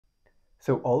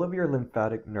So all of your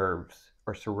lymphatic nerves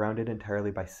are surrounded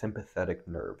entirely by sympathetic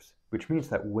nerves, which means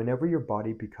that whenever your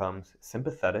body becomes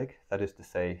sympathetic, that is to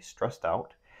say, stressed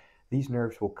out, these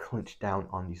nerves will clench down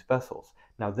on these vessels.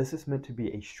 Now, this is meant to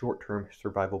be a short-term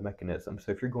survival mechanism.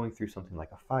 So if you're going through something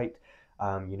like a fight,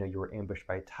 you were ambushed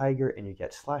by a tiger and you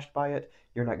get slashed by it,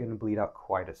 you're not going to bleed out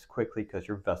quite as quickly because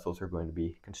your vessels are going to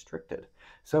be constricted.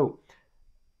 So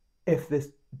if this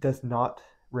does not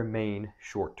remain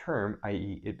short term,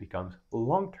 i.e., it becomes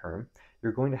long term,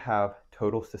 you're going to have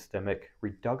total systemic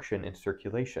reduction in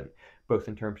circulation, both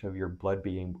in terms of your blood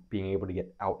being able to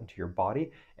get out into your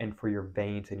body and for your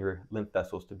veins and your lymph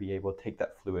vessels to be able to take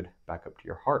that fluid back up to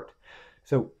your heart.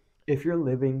 So, if you're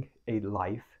living a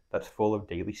life that's full of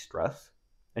daily stress,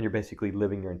 and you're basically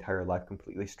living your entire life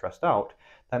completely stressed out,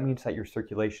 that means that your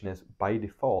circulation is by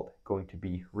default going to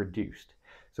be reduced.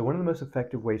 So one of the most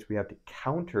effective ways we have to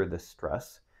counter this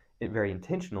stress, very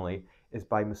intentionally, is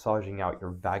by massaging out your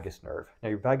vagus nerve. Now,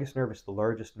 your vagus nerve is the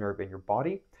largest nerve in your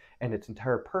body, and its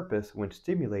entire purpose when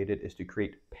stimulated is to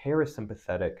create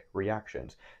parasympathetic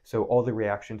reactions. So all the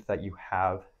reactions that you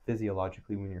have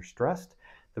physiologically when you're stressed,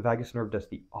 the vagus nerve does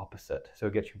the opposite. So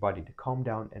it gets your body to calm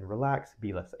down and relax,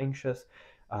 be less anxious,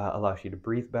 allows you to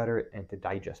breathe better and to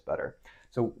digest better.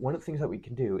 So one of the things that we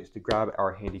can do is to grab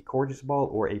our handy Coregeous ball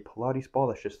or a Pilates ball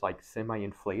that's just like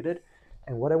semi-inflated.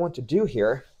 And what I want to do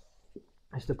here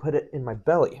is to put it in my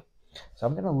belly. So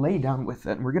I'm going to lay down with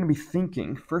it. And we're going to be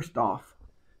thinking, first off,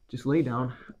 just lay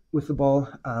down with the ball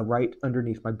right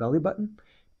underneath my belly button.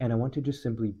 And I want to just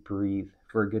simply breathe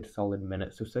for a good solid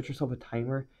minute. So set yourself a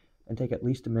timer and take at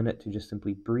least a minute to just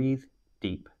simply breathe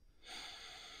deep.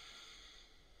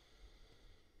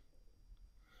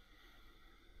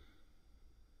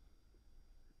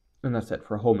 And that's it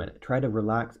for a whole minute. Try to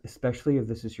relax, especially if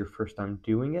this is your first time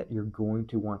doing it. You're going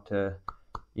to want to,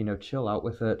 chill out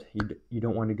with it. You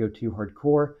don't want to go too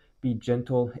hardcore. Be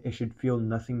gentle. It should feel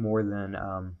nothing more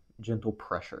than gentle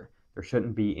pressure. There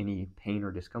shouldn't be any pain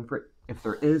or discomfort. If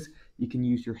there is, you can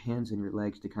use your hands and your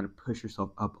legs to kind of push yourself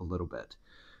up a little bit.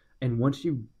 And once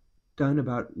you've done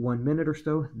about 1 minute or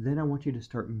so, then I want you to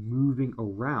start moving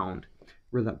around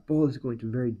where that ball is going to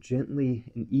very gently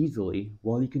and easily,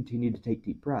 while you continue to take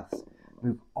deep breaths,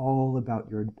 move all about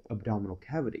your abdominal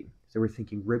cavity. So we're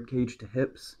thinking rib cage to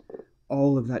hips.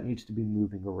 All of that needs to be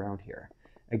moving around here.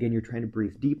 Again, you're trying to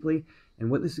breathe deeply.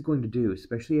 And what this is going to do,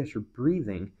 especially as you're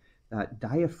breathing, that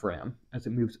diaphragm, as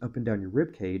it moves up and down your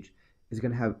rib cage, there's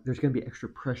going to be extra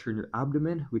pressure in your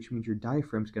abdomen, which means your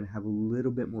diaphragm is going to have a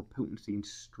little bit more potency in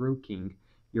stroking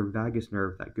your vagus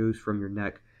nerve that goes from your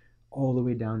neck all the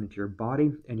way down into your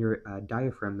body, and your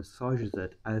diaphragm massages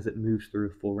it as it moves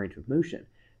through full range of motion.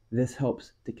 This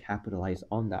helps to capitalize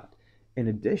on that. In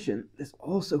addition, this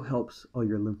also helps all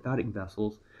your lymphatic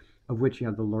vessels, of which you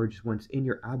have the largest ones in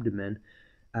your abdomen,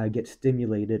 get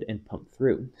stimulated and pumped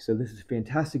through. So this is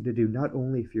fantastic to do not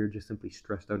only if you're just simply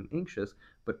stressed out and anxious,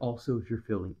 but also if you're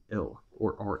feeling ill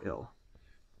or are ill.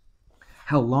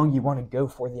 How long you want to go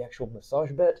for the actual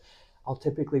massage bit, I'll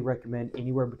typically recommend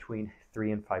anywhere between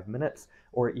 3 and 5 minutes,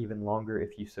 or even longer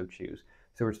if you so choose.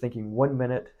 So we're thinking 1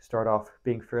 minute, start off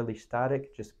being fairly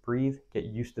static, just breathe, get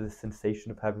used to the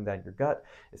sensation of having that in your gut,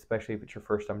 especially if it's your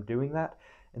first time doing that,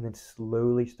 and then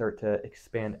slowly start to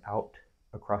expand out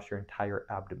across your entire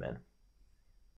abdomen.